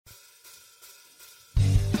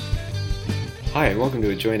Hi, and welcome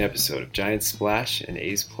to a joint episode of Giants Splash and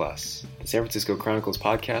A's Plus, the San Francisco Chronicles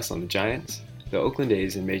podcast on the Giants, the Oakland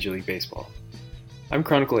A's, and Major League Baseball. I'm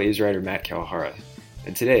Chronicle A's writer Matt Kawahara,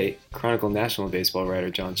 and today, Chronicle National Baseball writer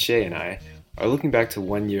John Shea and I are looking back to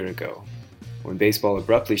 1 year ago, when baseball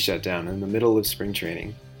abruptly shut down in the middle of spring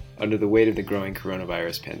training under the weight of the growing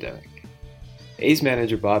coronavirus pandemic. A's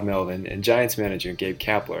manager Bob Melvin and Giants manager Gabe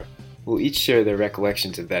Kapler will each share their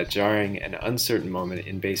recollections of that jarring and uncertain moment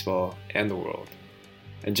in baseball and the world.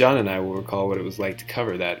 And John and I will recall what it was like to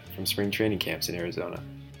cover that from spring training camps in Arizona.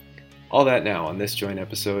 All that now on this joint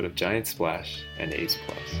episode of Giant Splash and A's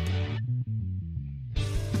Plus.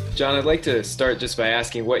 John, I'd like to start just by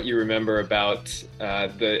asking what you remember about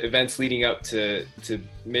the events leading up to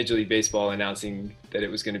Major League Baseball announcing that it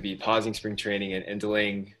was going to be pausing spring training and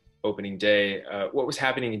delaying opening day. What was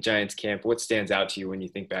happening in Giants camp? What stands out to you when you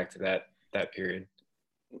think back to that period?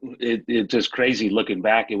 It's just crazy looking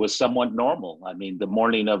back. It was somewhat normal. I mean, the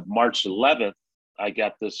morning of March 11th, I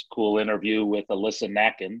got this cool interview with Alyssa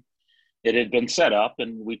Nacken. It had been set up,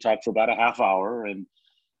 and we talked for about a half hour. And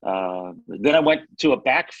then I went to a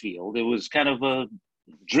backfield. It was kind of a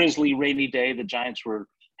drizzly, rainy day. The Giants were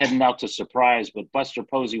heading out to surprise, but Buster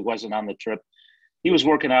Posey wasn't on the trip. He was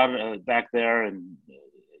working out back there, and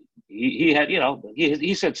he had,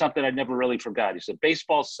 he said something I never really forgot. He said,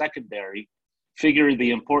 baseball's secondary, figure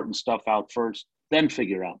the important stuff out first, then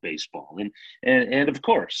figure out baseball. And of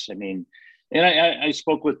course, I mean, and I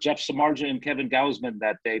spoke with Jeff Samardzija and Kevin Gausman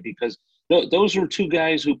that day because those were two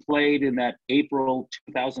guys who played in that April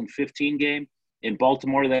 2015 game in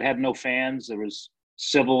Baltimore that had no fans. There was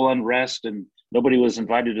civil unrest and nobody was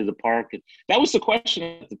invited to the park. And that was the question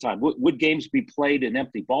at the time. Would games be played in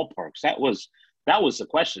empty ballparks? That was the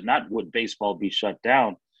question, not would baseball be shut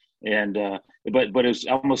down. And but it's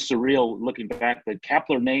almost surreal looking back that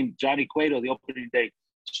Kapler named Johnny Cueto the opening day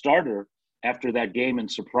starter after that game in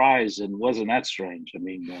surprise, and wasn't that strange? I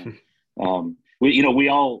mean, we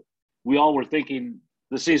all were thinking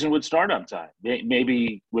the season would start on time,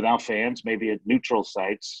 maybe without fans, maybe at neutral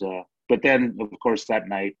sites. But then, of course, that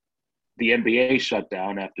night the NBA shut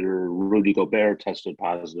down after Rudy Gobert tested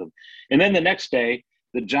positive, and then the next day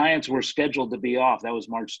the Giants were scheduled to be off. That was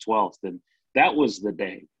March 12th. And that was the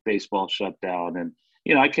day baseball shut down. And,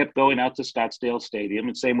 I kept going out to Scottsdale Stadium,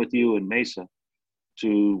 and same with you and Mesa,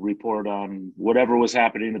 to report on whatever was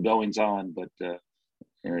happening, the goings on. But,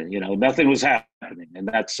 nothing was happening. And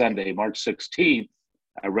that Sunday, March 16th,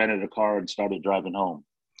 I rented a car and started driving home.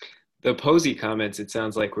 The Posey comments, it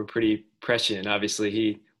sounds like, were pretty prescient.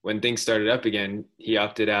 Obviously, when things started up again, he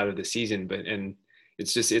opted out of the season,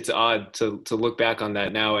 it's odd to look back on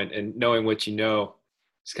that now and knowing what you know,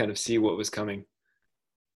 just kind of see what was coming.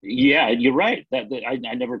 Yeah, you're right.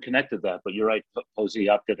 I never connected that, but you're right. Posey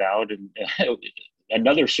opted out, and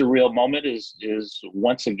another surreal moment is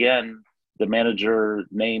once again the manager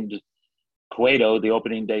named Cueto the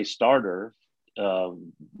opening day starter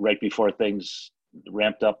right before things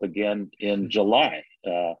ramped up again in July,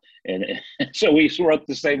 and so we wrote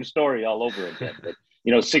the same story all over again.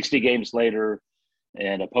 But 60 games later,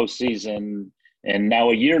 and a postseason, and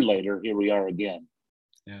now a year later, here we are again.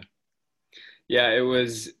 Yeah, it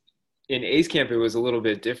was in A's camp. It was a little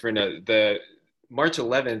bit different. The March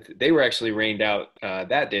 11th, they were actually rained out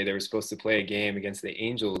that day. They were supposed to play a game against the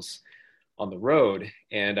Angels on the road,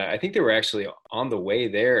 and I think they were actually on the way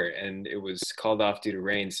there, and it was called off due to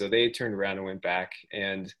rain. So they turned around and went back,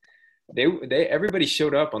 and everybody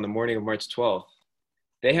showed up on the morning of March 12th.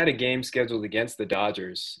 They had a game scheduled against the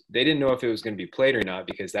Dodgers. They didn't know if it was going to be played or not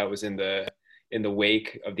because that was in the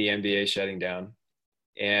wake of the NBA shutting down.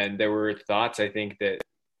 And there were thoughts, I think, that,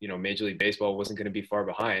 Major League Baseball wasn't going to be far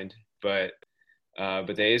behind. But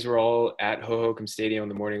the A's were all at Hohokam Stadium on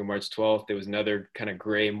the morning of March 12th. There was another kind of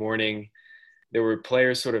gray morning. There were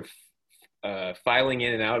players sort of filing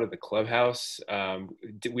in and out of the clubhouse.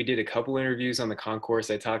 We did a couple interviews on the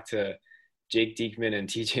concourse. I talked to Jake Diekman and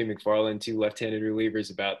TJ McFarland, two left-handed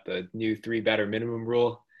relievers, about the new 3-batter minimum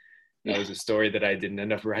rule. That was a story that I didn't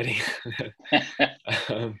end up writing.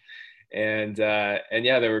 And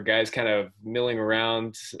yeah, there were guys kind of milling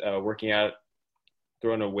around, working out,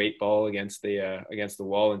 throwing a weight ball against the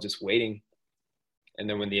wall and just waiting. And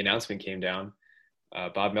then when the announcement came down,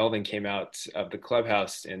 Bob Melvin came out of the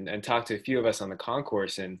clubhouse and talked to a few of us on the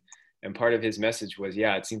concourse, and part of his message was,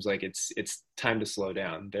 yeah, it seems like it's time to slow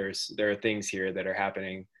down. There are things here that are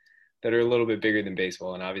happening that are a little bit bigger than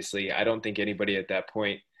baseball. And obviously, I don't think anybody at that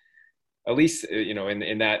point, at least,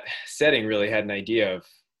 in that setting, really had an idea of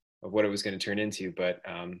what it was going to turn into. But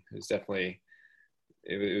it was definitely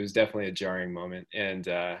a jarring moment. And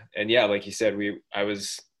yeah, like you said, I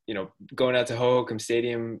was going out to Hohokam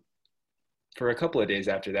Stadium for a couple of days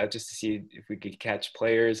after that, just to see if we could catch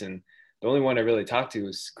players. And the only one I really talked to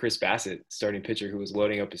was Chris Bassett, starting pitcher, who was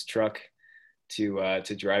loading up his truck to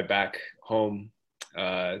drive back home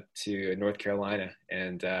to North Carolina.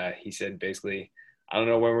 And he said basically, I don't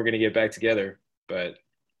know when we're going to get back together, but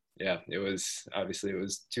yeah, it was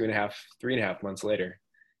 2.5, 3.5 months later,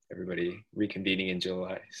 everybody reconvening in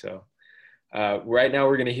July. So right now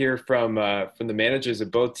we're going to hear from the managers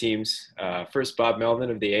of both teams. First, Bob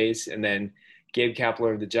Melvin of the A's, and then Gabe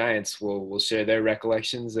Kapler of the Giants will share their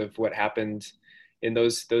recollections of what happened in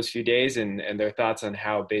those few days and their thoughts on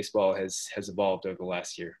how baseball has evolved over the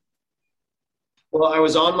last year. Well, I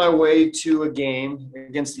was on my way to a game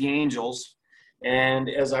against the Angels, and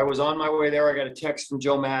as I was on my way there, I got a text from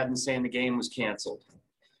Joe Madden saying the game was canceled.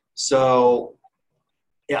 So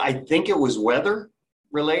yeah, I think it was weather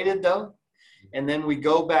related though. And then we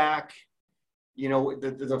go back,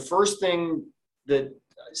 the first thing that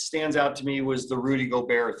stands out to me was the Rudy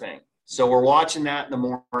Gobert thing. So we're watching that in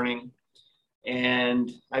the morning,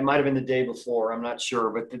 and I might have been the day before, I'm not sure,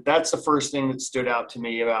 but that's the first thing that stood out to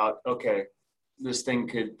me about, okay, this thing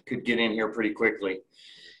could get in here pretty quickly.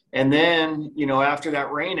 And then, after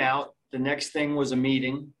that rain out, the next thing was a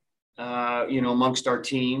meeting, amongst our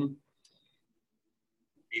team.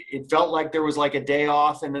 It felt like there was like a day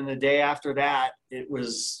off, and then the day after that,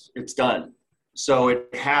 it's done. So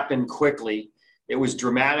it happened quickly. It was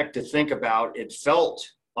dramatic to think about. It felt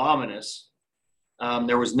ominous.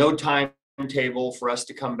 There was no timetable for us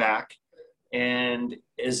to come back. And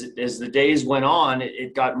as the days went on,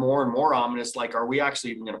 it got more and more ominous. Like, are we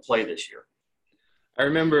actually even going to play this year? I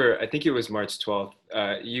remember, I think it was March 12th,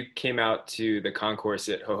 you came out to the concourse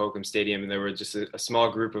at Hohokam Stadium, and there were just a small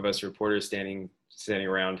group of us reporters standing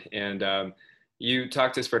around. And you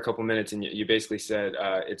talked to us for a couple minutes, and you basically said,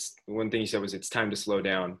 it's one thing you said was it's time to slow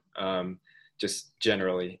down, just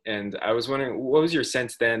generally. And I was wondering, what was your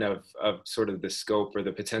sense then of sort of the scope or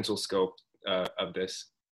the potential scope of this?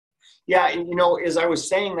 Yeah, as I was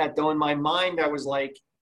saying that, though, in my mind, I was like,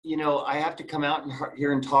 I have to come out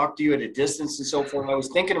here and talk to you at a distance and so forth. I was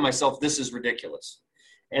thinking to myself, this is ridiculous.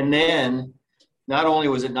 And then not only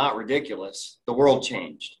was it not ridiculous, the world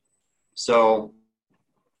changed. So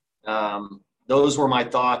those were my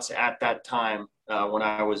thoughts at that time when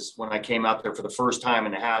I came out there for the first time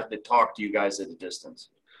and had to talk to you guys at a distance.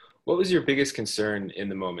 What was your biggest concern in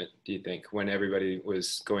the moment, do you think, when everybody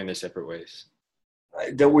was going their separate ways?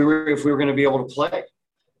 That if we were going to be able to play,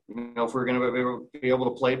 if we're going to be able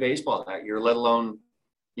to play baseball that year, let alone,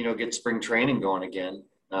 get spring training going again.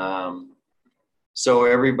 So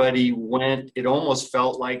everybody went, it almost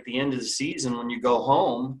felt like the end of the season when you go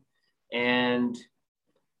home and,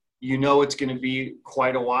 it's going to be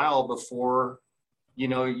quite a while before,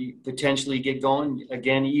 you potentially get going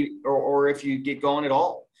again, or if you get going at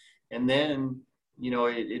all. And then,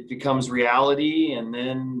 it becomes reality, and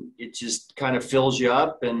then it just kind of fills you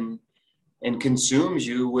up and consumes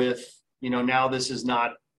you with, now this is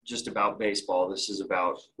not just about baseball. This is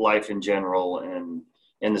about life in general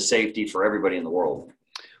and the safety for everybody in the world.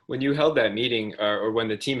 When you held that meeting, or when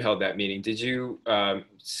the team held that meeting, did you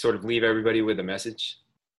sort of leave everybody with a message?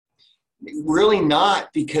 Really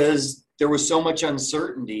not, because there was so much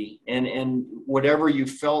uncertainty, and whatever you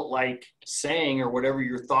felt like saying or whatever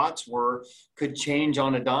your thoughts were could change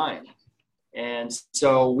on a dime. And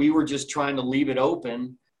so we were just trying to leave it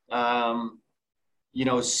open,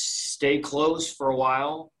 stay close for a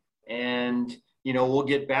while, and, we'll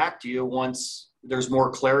get back to you once there's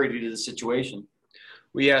more clarity to the situation.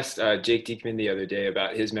 We asked Jake Diekman the other day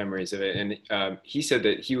about his memories of it, and he said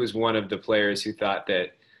that he was one of the players who thought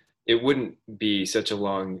that it wouldn't be such a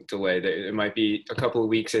long delay, that it might be a couple of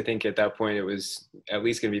weeks. I think at that point it was at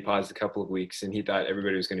least going to be paused a couple of weeks, and he thought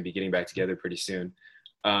everybody was going to be getting back together pretty soon.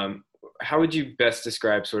 How would you best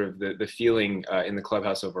describe sort of the feeling in the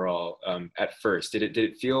clubhouse overall at first? Did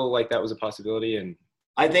it feel like that was a possibility? And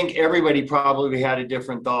I think everybody probably had a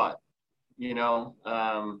different thought,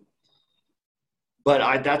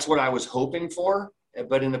 but that's what I was hoping for.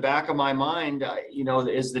 But in the back of my mind,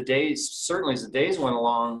 as the days went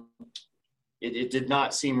along, it did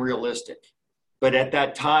not seem realistic. But at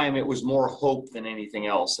that time, it was more hope than anything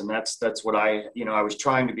else. And that's what I was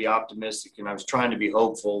trying to be optimistic, and I was trying to be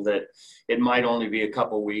hopeful that it might only be a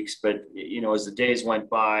couple of weeks. But, as the days went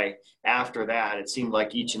by after that, it seemed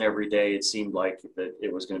like each and every day, it seemed like that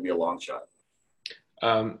it was going to be a long shot.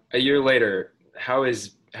 A year later, how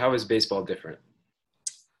is baseball different?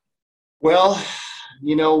 Well,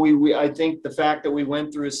 I think the fact that we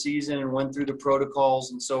went through a season and went through the protocols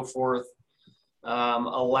and so forth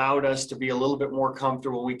allowed us to be a little bit more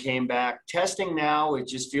comfortable when we came back. Testing now, it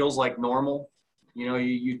just feels like normal.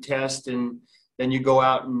 you test and then you go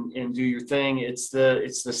out and do your thing. It's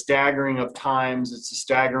the staggering of times. It's the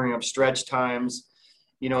staggering of stretch times.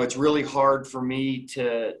 It's really hard for me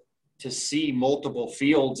to see multiple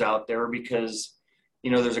fields out there because,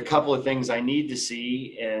 there's a couple of things I need to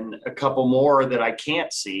see and a couple more that I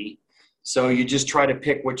can't see. So you just try to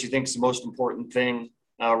pick what you think is the most important thing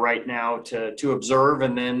right now to observe.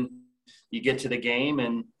 And then you get to the game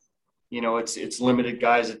and, it's limited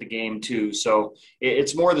guys at the game too. So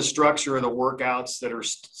it's more the structure of the workouts that are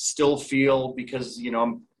still feel because,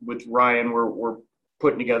 I'm with Ryan, we're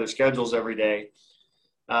putting together schedules every day.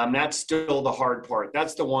 That's still the hard part.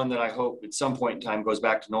 That's the one that I hope at some point in time goes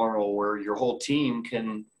back to normal where your whole team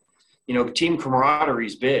can, team camaraderie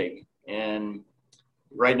is big. And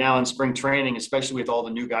right now in spring training, especially with all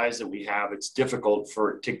the new guys that we have, it's difficult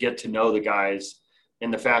to get to know the guys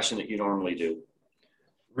in the fashion that you normally do.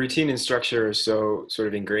 Routine and structure are so sort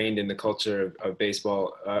of ingrained in the culture of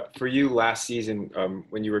baseball. For you last season,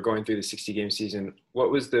 when you were going through the 60-game season, what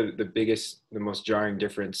was the most jarring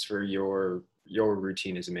difference for your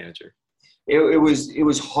routine as a manager? It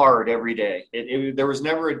was hard every day. There was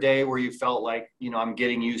never a day where you felt like, I'm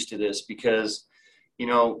getting used to this because,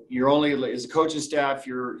 you're only, as a coaching staff,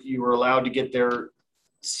 you were allowed to get there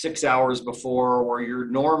 6 hours before, or you're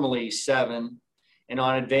normally 7. And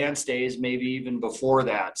on advanced days, maybe even before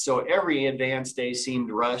that. So every advanced day seemed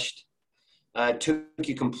rushed. It took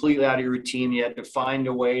you completely out of your routine. You had to find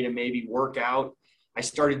a way to maybe work out. I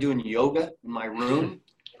started doing yoga in my room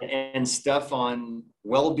and stuff on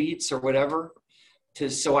well beats or whatever,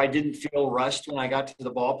 so I didn't feel rushed when I got to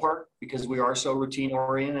the ballpark because we are so routine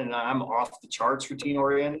oriented and I'm off the charts routine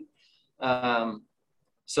oriented.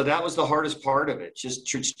 So that was the hardest part of it, just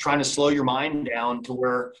trying to slow your mind down to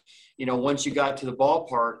where, once you got to the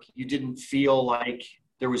ballpark, you didn't feel like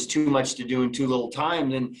there was too much to do in too little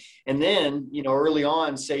time. And then, early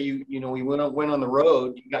on, say we went on the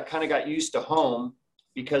road, you got used to home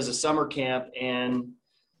because of summer camp and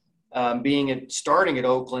starting at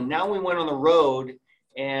Oakland. Now we went on the road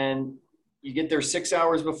and you get there 6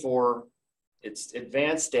 hours before, it's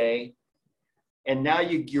advanced day. And now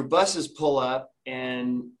your buses pull up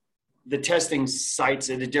and the testing site's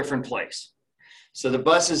at a different place. So the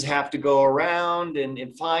buses have to go around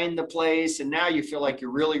and find the place. And now you feel like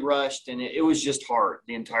you're really rushed. And it was just hard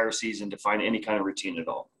the entire season to find any kind of routine at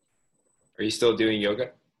all. Are you still doing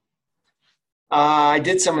yoga? I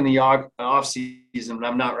did some in the off season, but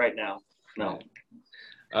I'm not right now. No.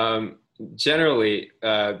 Generally,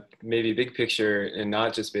 maybe big picture and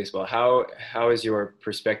not just baseball, how has your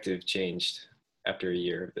perspective changed after a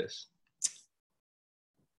year of this?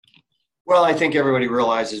 Well, I think everybody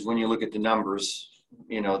realizes when you look at the numbers,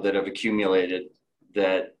 that have accumulated,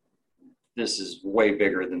 that this is way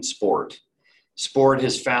bigger than sport. Sport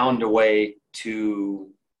has found a way to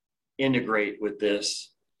integrate with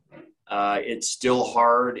this. It's still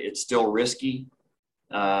hard. It's still risky.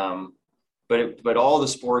 But all the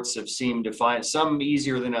sports have seemed to find, some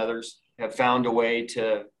easier than others, have found a way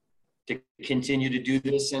to continue to do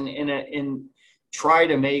this and try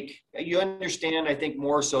to make, you understand, I think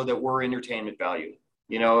more so that we're entertainment value.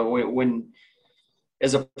 When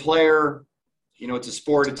as a player, it's a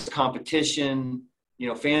sport, it's a competition,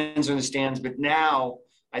 fans are in the stands. But now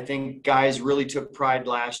I think guys really took pride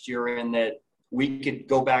last year in that we could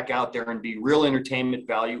go back out there and be real entertainment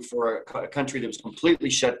value for a country that was completely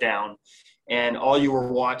shut down. And all you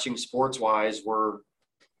were watching sports-wise were,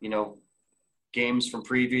 games from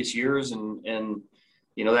previous years. And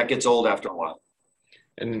that gets old after a while.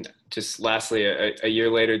 And just lastly, a year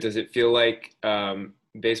later, does it feel like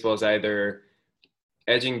baseball is either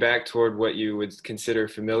edging back toward what you would consider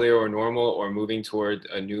familiar or normal, or moving toward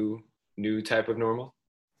a new type of normal?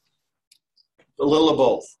 A little of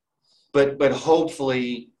both. But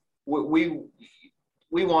hopefully we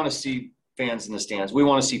want to see fans in the stands. We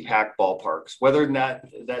want to see packed ballparks. Whether or not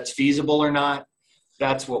that's feasible or not,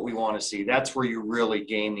 that's what we want to see. That's where you really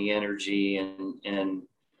gain the energy and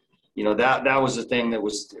that was the thing that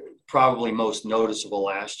was probably most noticeable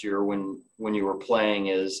last year when you were playing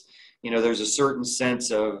is, there's a certain sense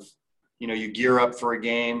of, you gear up for a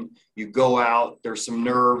game, you go out, there's some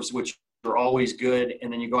nerves, which are always good.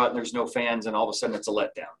 And then you go out and there's no fans and all of a sudden it's a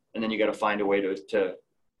letdown. And then you got to find a way to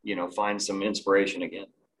find some inspiration again.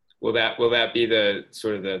 Will that be the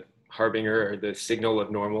sort of the harbinger or the signal of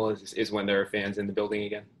normal is when there are fans in the building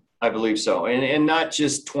again? I believe so. And not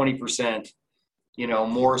just 20%,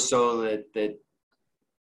 more so that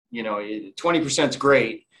 20% is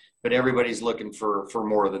great, but everybody's looking for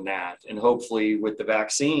more than that. And hopefully with the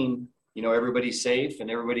vaccine, everybody's safe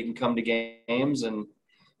and everybody can come to games and,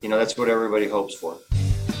 that's what everybody hopes for.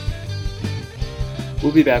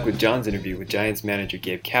 We'll be back with John's interview with Giants manager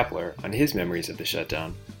Gabe Kapler on his memories of the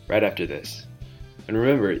shutdown right after this. And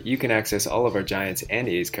remember, you can access all of our Giants and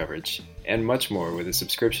A's coverage and much more with a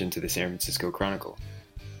subscription to the San Francisco Chronicle.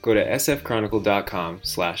 Go to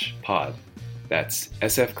sfchronicle.com/pod. That's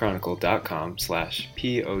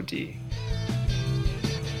sfchronicle.com/pod.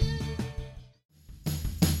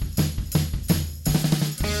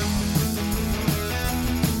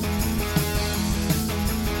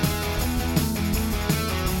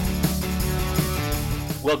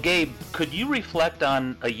 Well, Gabe, could you reflect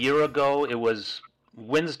on a year ago? It was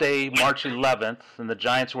Wednesday, March 11th, and the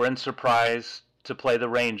Giants were in surprise to play the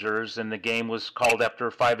Rangers, and the game was called after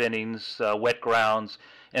 5 innings, wet grounds,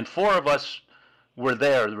 and 4 of us were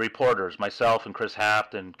there, the reporters, myself and Chris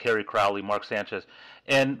Haft and Kerry Crowley, Mark Sanchez,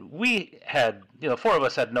 and we had, 4 of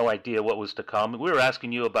us had no idea what was to come. We were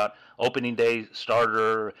asking you about opening day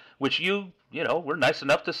starter, which you were nice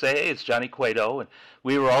enough to say, hey, it's Johnny Cueto, and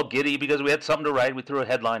we were all giddy because we had something to write. We threw a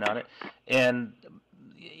headline on it, and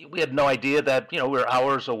we had no idea that we were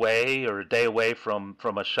hours away or a day away from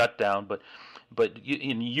a shutdown. But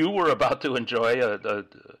you were about to enjoy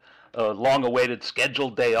a long-awaited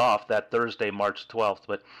scheduled day off that Thursday, March 12th.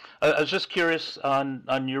 But I was just curious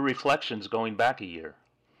on your reflections going back a year.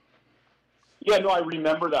 Yeah, no, I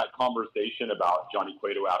remember that conversation about Johnny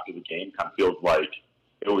Cueto after the game. Kind of feels like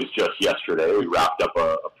it was just yesterday. We wrapped up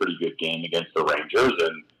a pretty good game against the Rangers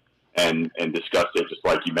and discussed it just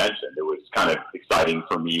like you mentioned. It was kind of exciting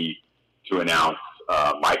for me to announce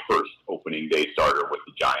my first opening day starter with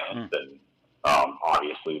the Giants, and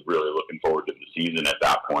obviously really looking forward to the season at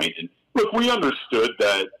that point. And look, we understood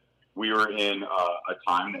that we were in a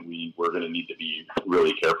time that we were going to need to be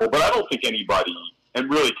really careful, but I don't think anybody, and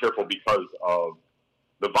really careful because of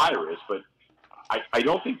the virus, but I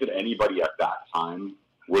don't think that anybody at that time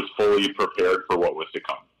was fully prepared for what was to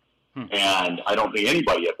come. And I don't think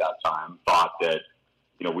anybody at that time thought that,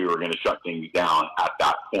 we were going to shut things down at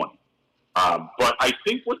that point. But I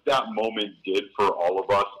think what that moment did for all of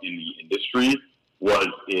us in the industry was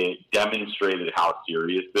it demonstrated how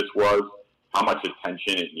serious this was, how much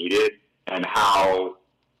attention it needed, and how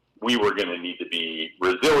we were going to need to be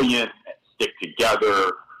resilient, and stick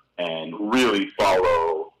together, and really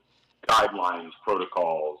follow guidelines,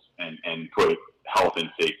 protocols, and put health and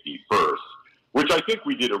safety first, which I think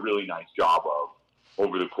we did a really nice job of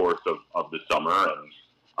over the course of the summer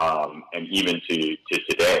and even to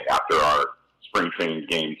today after our spring training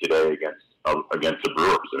game today against the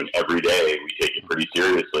Brewers. I mean, every day we take it pretty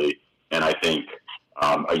seriously, and I think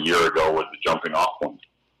a year ago was the jumping off point.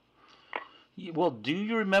 Well, do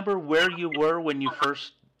you remember where you were when you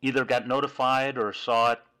first either got notified or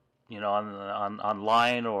saw it,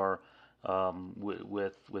 online or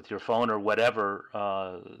with your phone or whatever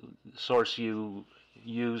source you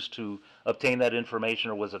used to obtain that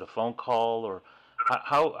information, or was it a phone call, or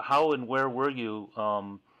how and where were you?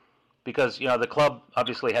 Because the club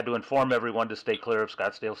obviously had to inform everyone to stay clear of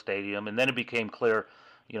Scottsdale Stadium, and then it became clear,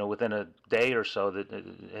 within a day or so that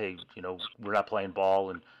hey, we're not playing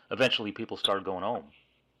ball, and eventually people started going home.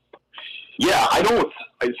 Yeah,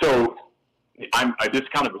 this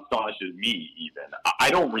kind of astonishes me even.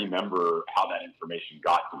 I don't remember how that information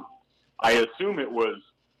got to me. I assume it was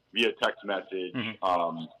via text message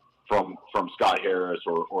from Scott Harris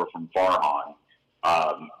or from Farhan,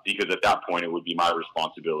 because at that point it would be my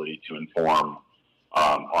responsibility to inform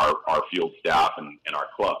our field staff and our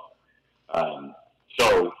club.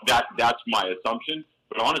 So that's my assumption.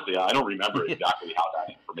 But honestly, I don't remember exactly how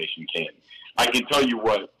that information came. I can tell you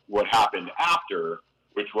what happened after,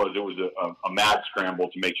 which was it was a mad scramble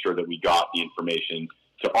to make sure that we got the information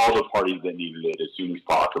to all the parties that needed it as soon as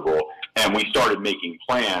possible. And we started making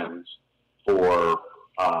plans for,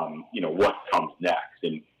 what comes next.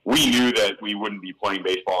 And we knew that we wouldn't be playing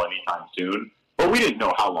baseball anytime soon, but we didn't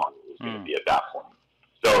know how long it was going to be at that point.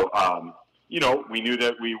 So, we knew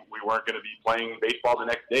that we weren't going to be playing baseball the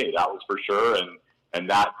next day. That was for sure. And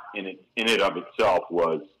that in it of itself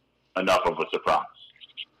was enough of a surprise.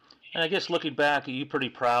 And I guess looking back, are you pretty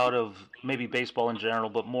proud of maybe baseball in general,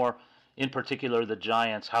 but more in particular the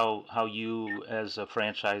Giants, how you as a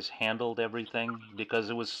franchise handled everything? Because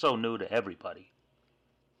it was so new to everybody.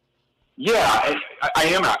 Yeah, I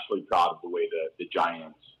am actually proud of the way that the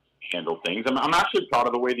Giants handled things. I'm actually proud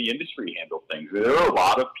of the way the industry handled things. There are a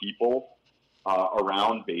lot of people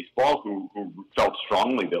around baseball who felt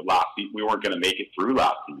strongly that we weren't going to make it through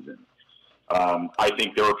last season. I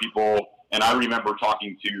think there were people, and I remember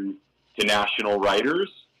talking to national writers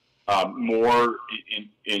more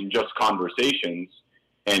in just conversations,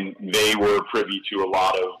 and they were privy to a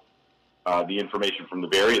lot of the information from the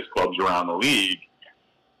various clubs around the league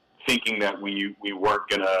thinking that we weren't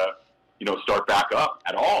going to, start back up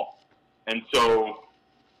at all. And so,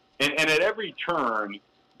 and at every turn,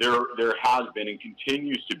 there has been and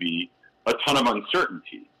continues to be a ton of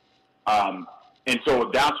uncertainty. And so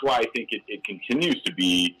that's why I think it continues to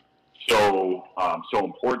be so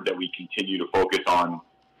important that we continue to focus on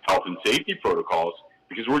health and safety protocols,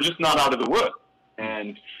 because we're just not out of the woods.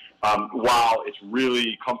 And while it's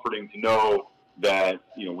really comforting to know that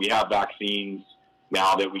we have vaccines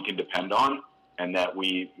now that we can depend on, and that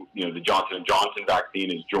the Johnson & Johnson vaccine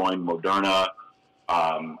has joined Moderna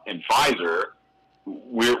and Pfizer,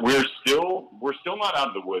 we're still not out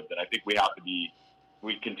of the woods. And I think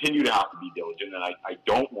we continue to have to be diligent, and I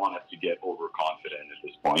don't want us to get overconfident at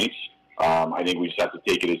this point. I think we just have to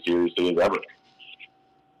take it as seriously as ever.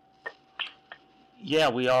 Yeah,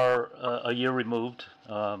 we are a year removed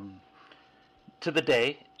to the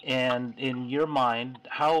day. And in your mind,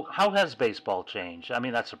 how has baseball changed? I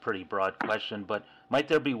mean, that's a pretty broad question, but might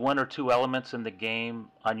there be one or two elements in the game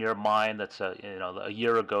on your mind that's a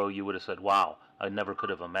year ago you would have said, "Wow, I never could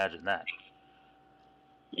have imagined that"?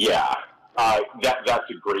 Yeah, that's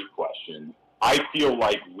a great question. I feel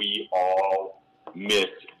like we all miss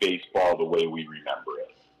baseball the way we remember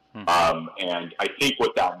it. And I think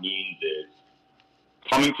what that means is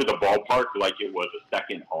coming to the ballpark like it was a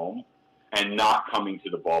second home, and not coming to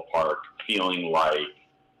the ballpark feeling like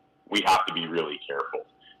we have to be really careful.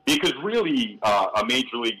 Because really, a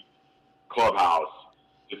major league clubhouse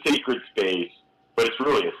is a sacred space, but it's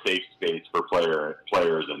really a safe space for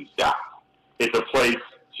players and staff. It's a place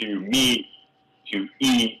to meet, to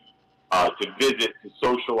eat, to visit, to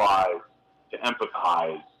socialize, to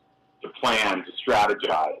empathize, to plan, to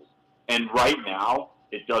strategize. And right now,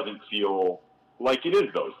 it doesn't feel like it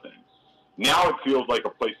is those things. Now it feels like a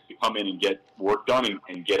place to come in and get work done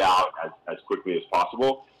and get out as quickly as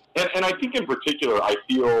possible. And I think in particular, I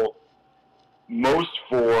feel most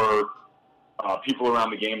for people around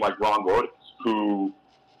the game like Ron Wodes, who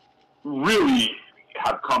really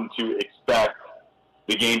have come to expect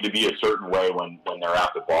the game to be a certain way when they're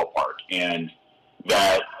at the ballpark, and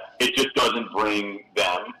that it just doesn't bring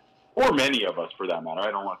them, or many of us for that matter, I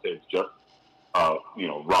don't want to say it's just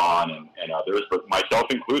Ron and others, but myself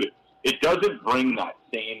included, it doesn't bring that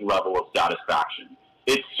same level of satisfaction.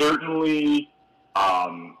 It certainly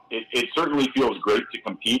feels great to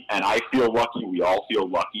compete, and I feel lucky. We all feel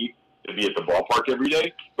lucky to be at the ballpark every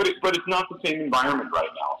day. But it's not the same environment right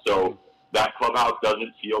now. So that clubhouse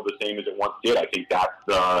doesn't feel the same as it once did. I think that's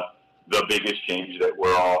the biggest change that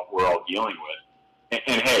we're all dealing with.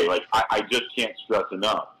 And hey, I just can't stress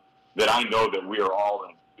enough that I know that we are all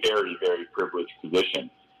in a very, very privileged position,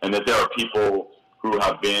 and that there are people who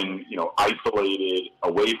have been, isolated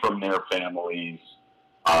away from their families,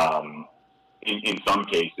 in some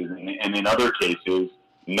cases, and in other cases,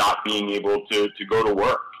 not being able to go to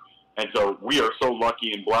work. And so we are so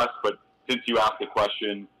lucky and blessed. But since you asked the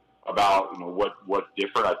question about what's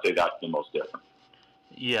different, I'd say that's the most different.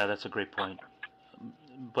 Yeah, that's a great point.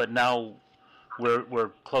 But now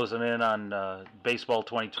we're closing in on baseball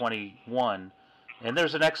 2021, and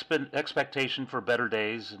there's an expectation for better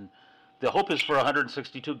days, and the hope is for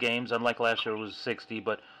 162 games, unlike last year it was 60.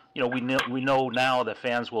 But we know now that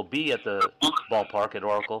fans will be at the ballpark at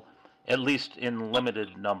Oracle, at least in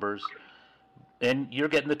limited numbers. And you're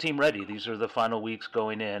getting the team ready. These are the final weeks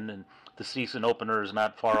going in, and the season opener is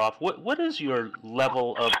not far off. What is your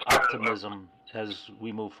level of optimism as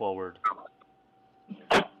we move forward?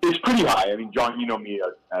 It's pretty high. I mean, John, you know me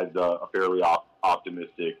as a fairly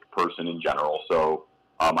optimistic person in general. So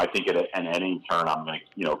I think at any turn I'm going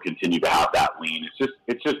to continue to have that lean.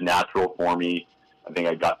 It's just natural for me. I think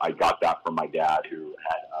I got that from my dad, who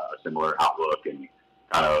had a similar outlook and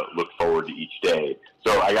kind of looked forward to each day.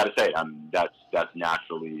 So I got to say, that's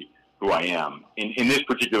naturally who I am. In this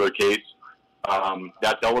particular case,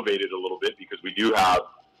 that's elevated a little bit because we do have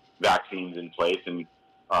vaccines in place, and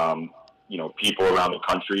people around the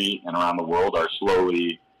country and around the world are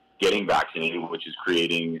slowly getting vaccinated, which is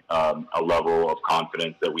creating a level of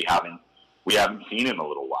confidence that we haven't seen in a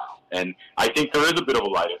little while. And I think there is a bit of a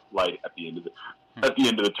light at the end of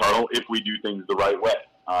the tunnel if we do things the right way.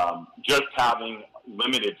 Just having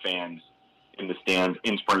limited fans in the stands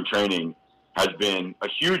in spring training has been a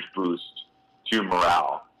huge boost to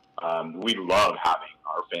morale. We love having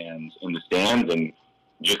our fans in the stands and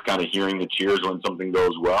just kind of hearing the cheers when something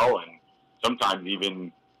goes well, and sometimes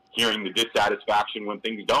even hearing the dissatisfaction when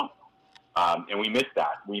things don't. And we miss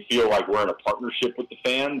that. We feel like we're in a partnership with the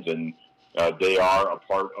fans, and they are a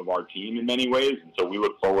part of our team in many ways. And so we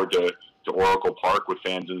look forward to Oracle Park with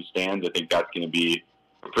fans in the stands. I think that's going to be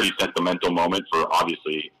a pretty sentimental moment for,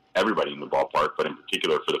 obviously, everybody in the ballpark, but in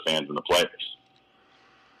particular for the fans and the players.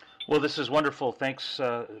 Well, this is wonderful. Thanks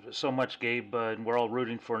so much, Gabe. And we're all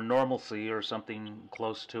rooting for normalcy or something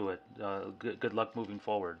close to it. Good luck moving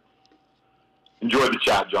forward. Enjoy the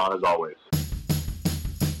chat, John, as always.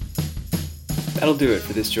 That'll do it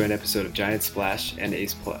for this joint episode of Giant Splash and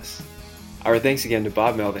Ace Plus. Our thanks again to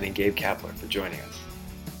Bob Melvin and Gabe Kapler for joining us.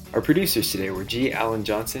 Our producers today were G. Allen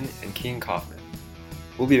Johnson and King Kaufman.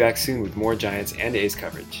 We'll be back soon with more Giants and A's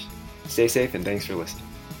coverage. Stay safe and thanks for listening.